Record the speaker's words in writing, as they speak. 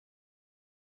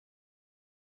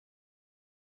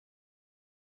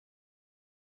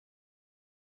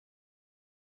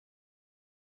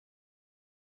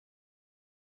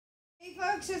Hey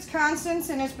folks, it's Constance,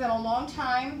 and it's been a long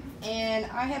time, and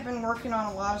I have been working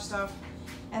on a lot of stuff,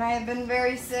 and I have been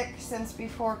very sick since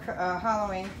before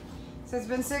Halloween. So it's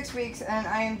been 6 weeks, and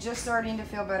I am just starting to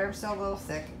feel better. I'm still a little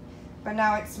sick, but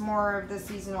now it's more of the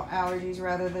seasonal allergies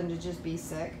rather than to just be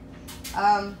sick.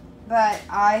 But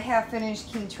I have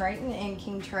finished King Triton, and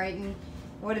King Triton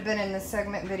would have been in the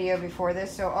segment video before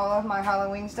this. So all of my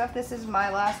Halloween stuff, this is my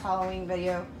last Halloween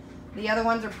video. The other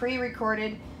ones are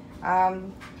pre-recorded.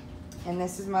 And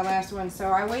this is my last one. So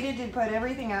I waited to put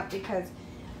everything up because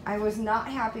I was not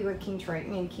happy with King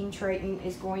Triton, and King Triton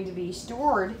is going to be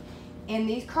stored in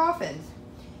these coffins.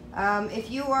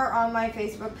 If you are on my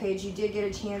Facebook page, you did get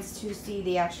a chance to see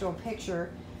the actual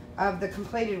picture of the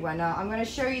completed one. Now I'm going to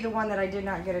show you the one that I did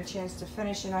not get a chance to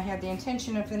finish, and I had the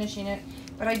intention of finishing it,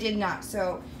 but I did not.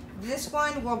 So this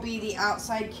one will be the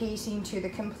outside casing to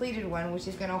the completed one, which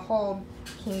is going to hold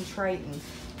King Triton.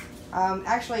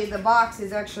 Actually, the box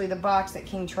is actually the box that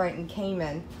King Triton came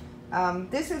in.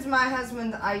 This is my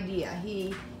husband's idea.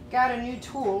 He got a new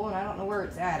tool, and I don't know where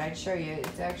it's at. I'd show you.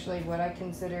 It's actually what I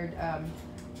considered,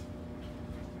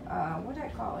 what did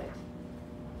I call it?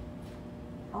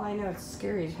 All I know, it's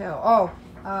scary as hell.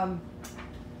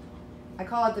 I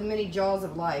call it the mini jaws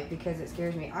of life because it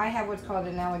scares me. I have what's called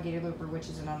an alligator looper, which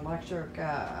is an electric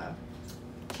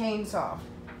chainsaw.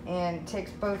 And it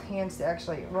takes both hands to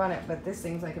actually run it, but this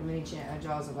thing's like a mini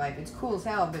jaws of life. It's cool as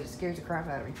hell, but it scares the crap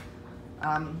out of me.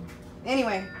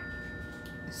 Anyway,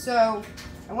 so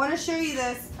I want to show you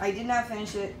this. I did not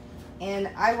finish it,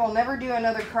 and I will never do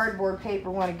another cardboard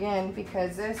paper one again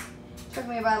because this took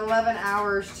me about 11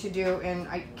 hours to do, and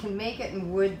I can make it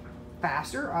in wood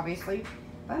faster, obviously,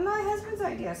 but my husband's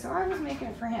idea, so I was making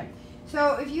it for him.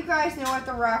 So if you guys know what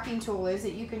the rocking tool is,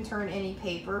 that you can turn any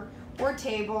paper or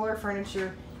table or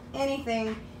furniture,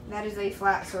 anything that is a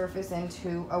flat surface,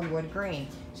 into a wood grain.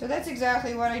 So that's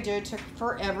exactly what I did. It took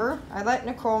forever. I let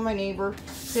Nicole, my neighbor,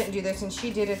 sit and do this, and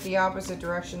she did it the opposite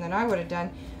direction than I would have done.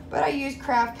 But I used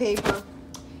craft paper,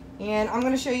 and I'm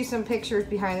going to show you some pictures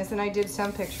behind this, and I did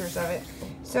some pictures of it.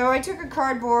 So I took a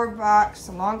cardboard box,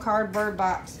 a long cardboard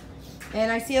box,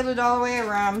 and I sealed it all the way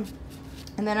around,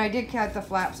 and then I did cut the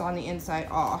flaps on the inside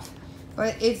off.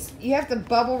 But you have to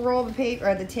bubble roll the paper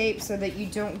or the tape so that you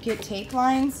don't get tape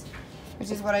lines,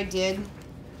 which is what I did.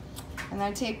 And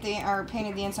then I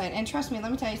painted the inside. And trust me,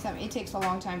 let me tell you something, it takes a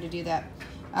long time to do that.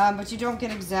 But you don't get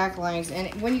exact lines.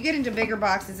 And when you get into bigger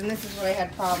boxes, and this is what I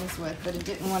had problems with, that it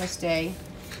didn't want to stay.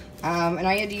 And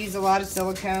I had to use a lot of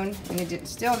silicone, and it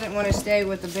still didn't want to stay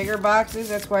with the bigger boxes.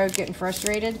 That's why I was getting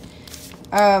frustrated.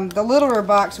 The littler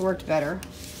box worked better.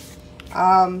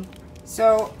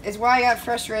 So it's why I got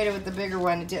frustrated with the bigger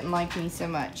one. It didn't like me so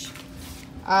much.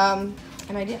 And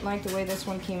I didn't like the way this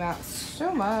one came out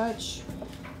so much.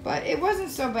 But it wasn't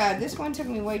so bad. This one took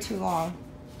me way too long.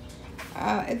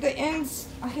 At the ends,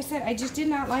 like I said, I just did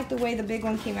not like the way the big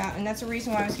one came out. And that's the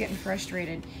reason why I was getting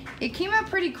frustrated. It came out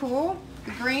pretty cool.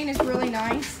 The grain is really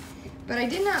nice. But I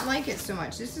did not like it so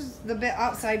much. This is the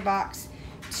outside box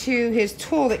to his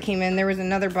tool that came in. There was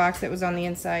another box that was on the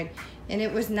inside. And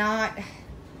it was not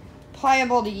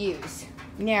pliable to use.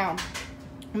 Now,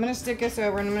 I'm going to stick this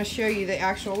over, and I'm going to show you the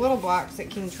actual little box that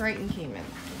King Triton came in.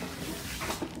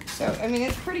 So, I mean,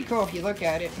 it's pretty cool if you look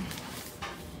at it.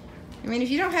 I mean, if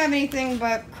you don't have anything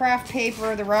but craft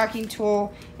paper, the rocking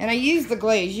tool, and I use the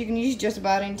glaze. You can use just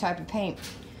about any type of paint.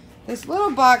 This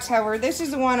little box, however, this is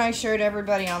the one I showed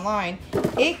everybody online.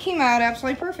 It came out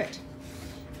absolutely perfect.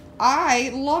 I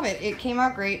love it. It came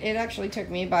out great. It actually took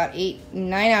me about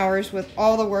 8-9 hours with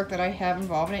all the work that I have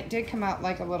involved, and it did come out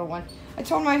like a little one. I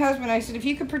told my husband, I said, if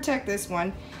you could protect this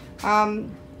one,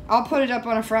 I'll put it up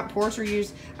on a front porch or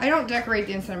use. I don't decorate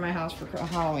the inside of my house for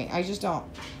Halloween. I just don't.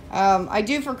 I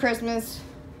do for Christmas.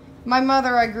 My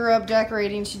mother, I grew up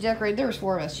decorating. She decorated. There was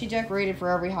 4 of us. She decorated for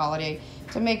every holiday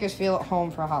to make us feel at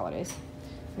home for holidays.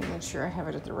 Let me make sure I have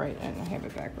it at the right end. I have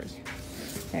it backwards.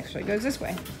 Actually, it goes this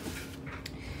way.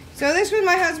 So this was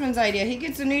my husband's idea. He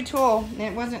gets a new tool, and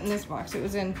it wasn't in this box. It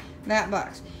was in that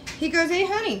box. He goes, hey,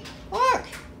 honey, look at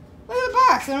the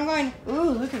box. And I'm going, ooh,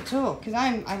 look at the tool, because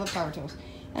I love power tools.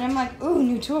 And I'm like, ooh,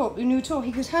 new tool, new tool.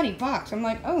 He goes, honey, box. I'm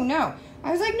like, oh, no.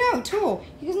 I was like, no, tool.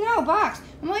 He goes, no, box.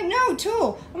 I'm like, no,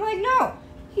 tool. I'm like, no.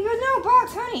 He goes, no,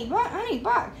 box, honey, box.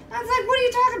 I was like, what are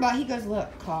you talking about? He goes,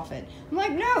 look, coffin. I'm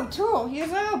like, no, tool. He goes,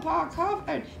 oh, box,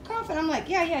 coffin. I'm like,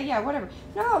 yeah, whatever.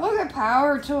 No, look at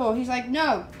power tool. He's like,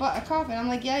 no, but a coffin. I'm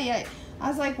like, yeah. I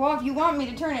was like, well, if you want me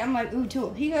to turn it, I'm like, ooh,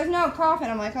 tool. He goes, no, coffin.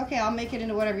 I'm like, okay, I'll make it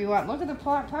into whatever you want. Look at the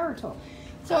power tool.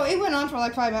 So it went on for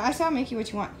like 5 minutes. I said, I'll make you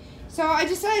what you want. So I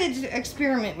decided to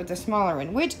experiment with the smaller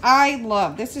one, which I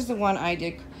love. This is the one I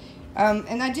did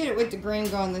And I did it with the green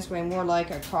going this way, more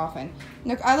like a coffin.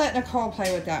 Look, I let Nicole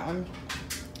play with that one.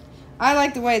 I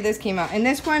like the way this came out. And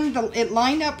this one, it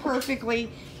lined up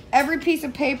perfectly. Every piece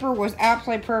of paper was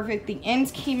absolutely perfect. The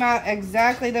ends came out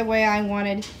exactly the way I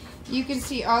wanted. You can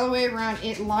see all the way around,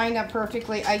 it lined up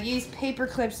perfectly. I used paper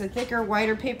clips, the thicker,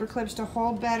 wider paper clips to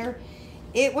hold better.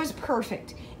 It was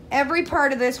perfect. Every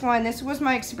part of this one, this was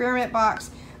my experiment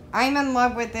box. I'm in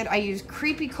love with it. I used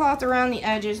creepy cloth around the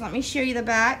edges. Let me show you the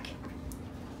back.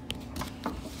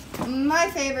 My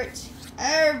favorite.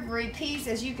 Every piece,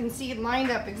 as you can see,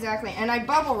 lined up exactly. And I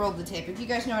bubble rolled the tape. If you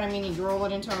guys know what I mean, you roll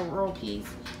it into a roll piece.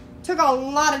 Took a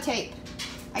lot of tape.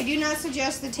 I do not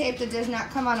suggest the tape that does not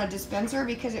come on a dispenser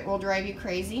because it will drive you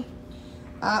crazy.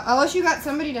 Unless you got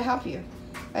somebody to help you.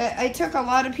 I took a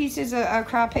lot of pieces of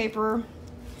crop paper.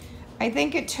 I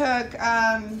think it took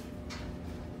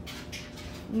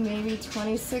maybe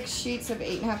 26 sheets of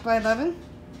 8.5 by 11.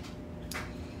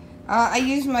 I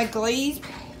used my glaze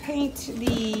paint,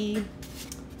 the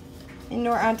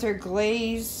indoor outdoor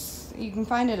glaze. You can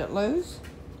find it at Lowe's.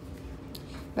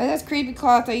 But that's creepy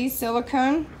cloth. I used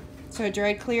silicone, so it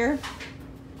dried clear.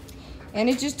 And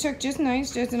it just took just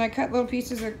nice, and I cut little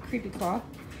pieces of creepy cloth.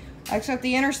 Except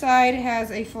the inner side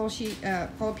has a full sheet,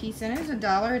 full piece in it. It's $1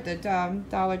 at the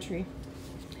Dollar Tree.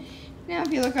 Now,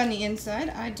 if you look on the inside,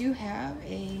 I do have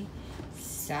a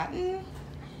satin,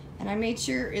 and I made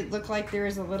sure it looked like there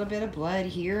was a little bit of blood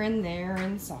here and there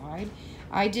inside.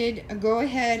 I did go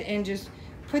ahead and just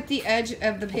put the edge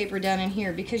of the paper down in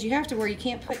here because you have to, where you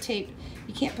can't put tape,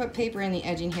 you can't put paper in the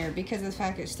edge in here because of the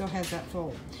fact it still has that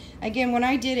fold. Again, when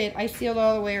I did it, I sealed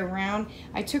all the way around.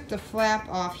 I took the flap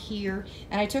off here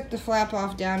and I took the flap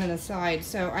off down in the side.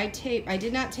 So I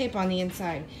did not tape on the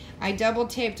inside. I double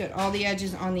taped at all the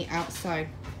edges on the outside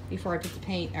before I put the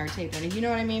paint or tape on it. You know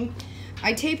what I mean?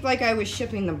 I taped like I was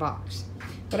shipping the box.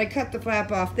 But I cut the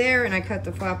flap off there and I cut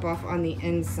the flap off on the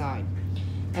inside.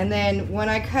 And then when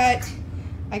I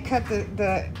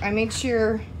made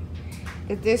sure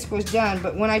that this was done,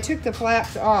 but when I took the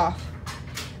flaps off,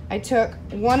 I took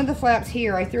one of the flaps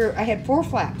here, I had 4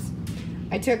 flaps.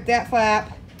 I took that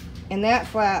flap, and that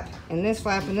flap, and this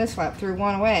flap, and this flap, threw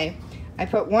one away. I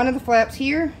put one of the flaps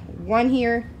here, and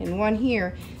one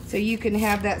here, so you can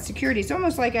have that security. It's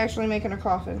almost like actually making a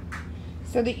coffin,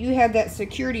 so that you have that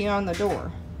security on the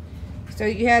door. So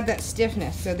you have that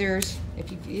stiffness. So there's,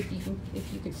 if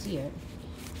you could see it,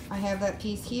 I have that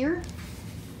piece here,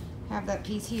 have that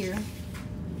piece here,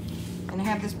 and I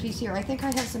have this piece here. I think I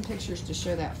have some pictures to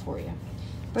show that for you.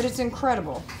 But it's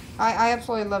incredible. I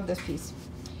absolutely love this piece.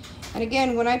 And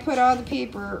again, when I put all the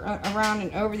paper around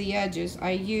and over the edges,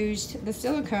 I used the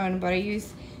silicone, but I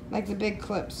used like the big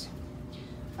clips,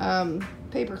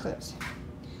 paper clips.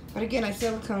 But again, I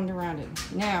siliconed around it.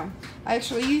 Now, I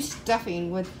actually used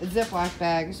stuffing with Ziploc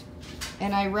bags,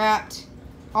 and I wrapped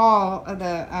all of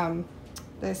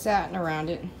the satin around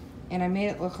it, and I made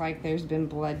it look like there's been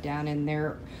blood down in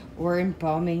there or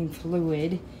embalming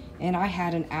fluid, and I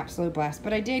had an absolute blast.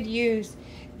 But I did use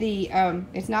the,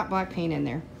 it's not black paint in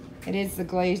there. It is the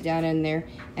glaze down in there,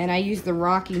 and I used the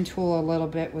rocking tool a little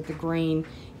bit with the green,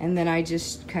 and then I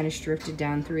just kind of stripped it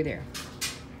down through there.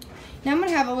 Now I'm going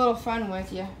to have a little fun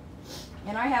with you,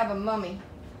 and I have a mummy.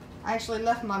 I actually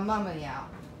left my mummy out.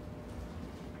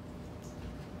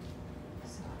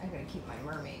 So I got to keep my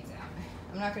mermaids out.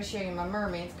 I'm not going to show you my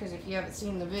mermaids because if you haven't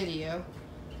seen the video.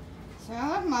 So I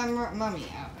left my mummy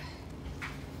out.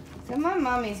 So my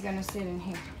mummy's going to sit in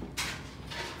here.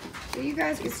 So you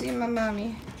guys can see my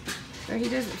mummy. So he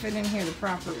doesn't fit in here the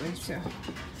proper way. So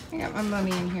I got my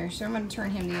mummy in here. So I'm going to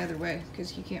turn him the other way because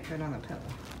he can't fit on the pillow.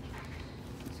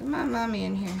 So my mummy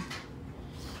in here.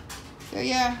 So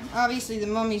yeah, obviously the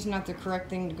mummy's not the correct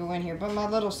thing to go in here, but my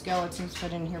little skeletons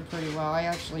fit in here pretty well. I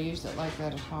actually used it like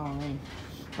that at Halloween.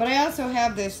 But I also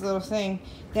have this little thing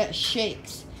that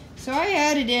shakes. So I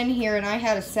added in here, and I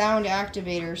had a sound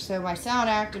activator, so my sound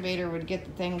activator would get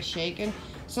the thing shaking.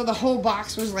 So the whole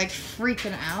box was like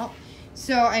freaking out.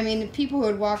 So, I mean, people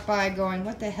would walk by going,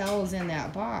 what the hell is in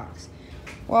that box?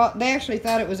 Well, they actually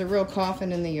thought it was a real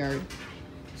coffin in the yard.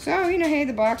 So, you know, hey,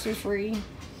 the box was free.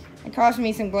 It cost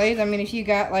me some glaze. I mean, if you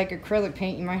got like acrylic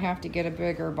paint, you might have to get a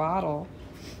bigger bottle.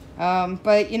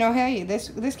 But, you know, hey,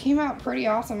 this came out pretty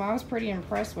awesome. I was pretty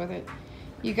impressed with it.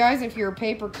 You guys, if you're a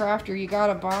paper crafter, you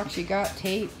got a box, you got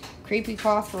tape, creepy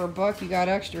cloth for a book, you got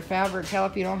extra fabric. Hell,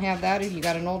 if you don't have that, if you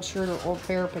got an old shirt or old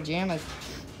pair of pajamas,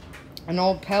 an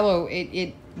old pillow,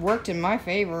 it worked in my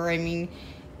favor. I mean,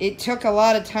 it took a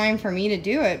lot of time for me to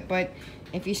do it, but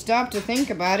if you stop to think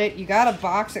about it, you got a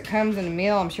box that comes in the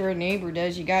mail. I'm sure a neighbor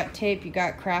does. You got tape, you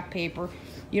got craft paper.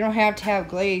 You don't have to have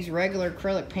glaze. Regular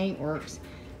acrylic paint works.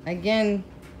 Again,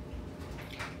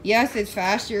 Yes, it's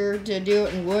faster to do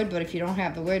it in wood, but if you don't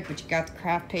have the wood, but you got the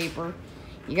craft paper,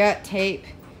 you got tape,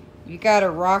 you got a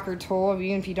rocker tool.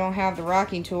 Even if you don't have the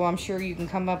rocking tool, I'm sure you can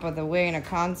come up with a way and a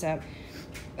concept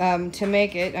to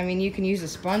make it. I mean, you can use a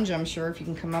sponge, I'm sure, if you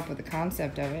can come up with a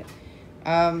concept of it.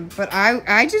 But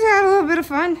I just had a little bit of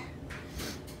fun.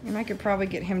 And I could probably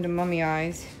get him to mummy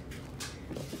eyes.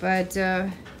 But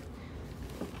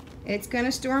it's going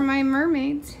to store my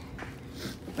mermaids.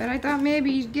 But I thought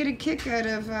maybe you'd get a kick out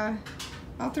of,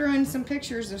 I'll throw in some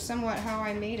pictures of somewhat how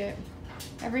I made it.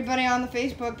 Everybody on the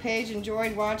Facebook page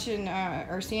enjoyed watching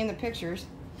or seeing the pictures.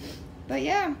 But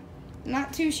yeah,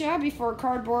 not too shabby for a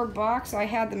cardboard box. I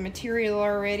had the material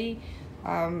already.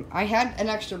 I had an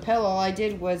extra pillow. All I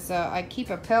did was I keep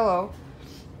a pillow,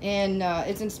 and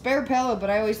it's a spare pillow, but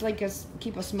I always like to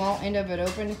keep a small end of it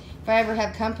open. If I ever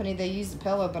have company, they use the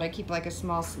pillow, but I keep like a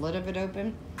small slit of it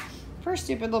open for a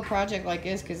stupid little project like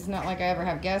this, because it's not like I ever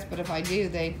have guests, but if I do,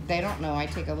 they don't know. I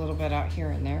take a little bit out here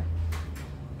and there.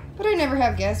 But I never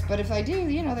have guests, but if I do,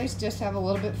 you know, they just have a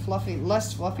little bit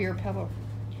less fluffier pillow.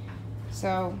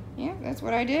 So, yeah, that's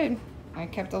what I did. I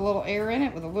kept a little air in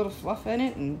it with a little fluff in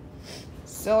it and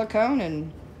silicone,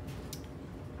 and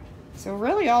so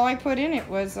really all I put in it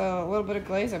was a little bit of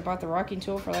glaze. I bought the rocking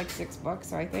tool for like $6,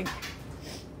 so I think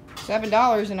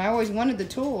 $7, and I always wanted the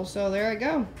tool, so there I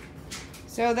go.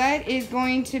 So that is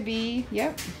going to be,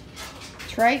 yep,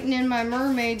 Triton in my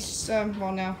mermaids.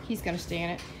 Well, no, he's going to stay in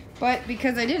it. But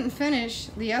because I didn't finish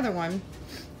the other one,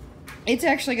 it's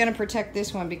actually going to protect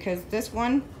this one, because this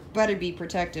one better be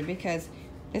protected, because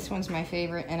this one's my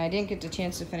favorite, and I didn't get the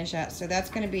chance to finish that. So that's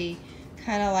going to be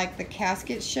kind of like the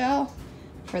casket shell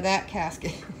for that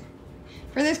casket.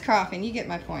 For this coffin, you get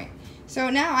my point. So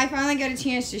now I finally got a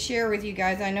chance to share with you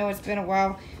guys. I know it's been a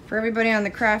while for everybody on the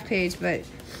craft page, but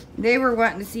they were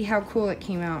wanting to see how cool it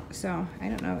came out. So I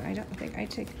don't know. I don't think I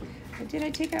took... Did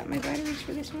I take out my batteries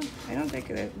for this one? I don't think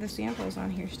the sample's on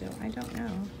here still. I don't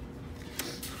know.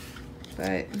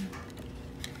 But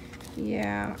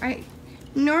yeah, I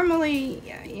normally,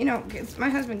 you know, my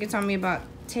husband gets on me about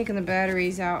taking the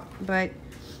batteries out, but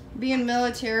being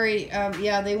military,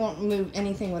 yeah, they won't move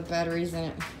anything with batteries in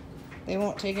it. They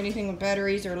won't take anything with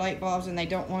batteries or light bulbs, and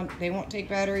they won't take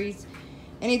batteries.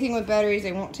 Anything with batteries,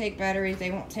 they won't take batteries. They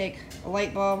won't take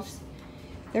light bulbs.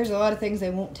 There's a lot of things they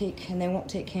won't take, and they won't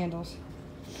take candles.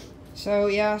 So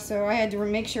yeah, so I had to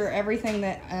make sure everything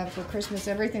that, for Christmas,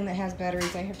 everything that has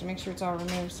batteries, I have to make sure it's all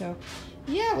removed. So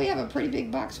yeah, we have a pretty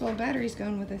big box full of batteries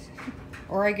going with us.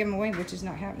 Or I give them away, which is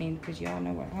not happening, because y'all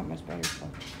know how much batteries go.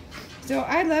 So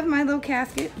I love my little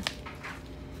casket,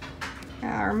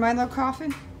 or my little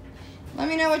coffin. Let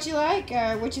me know what you like,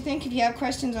 what you think. If you have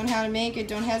questions on how to make it,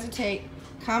 don't hesitate.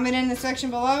 Comment in the section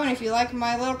below, and if you like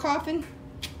my little coffin,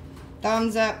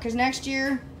 thumbs up, because next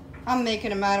year I'm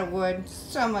making them out of wood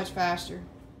so much faster.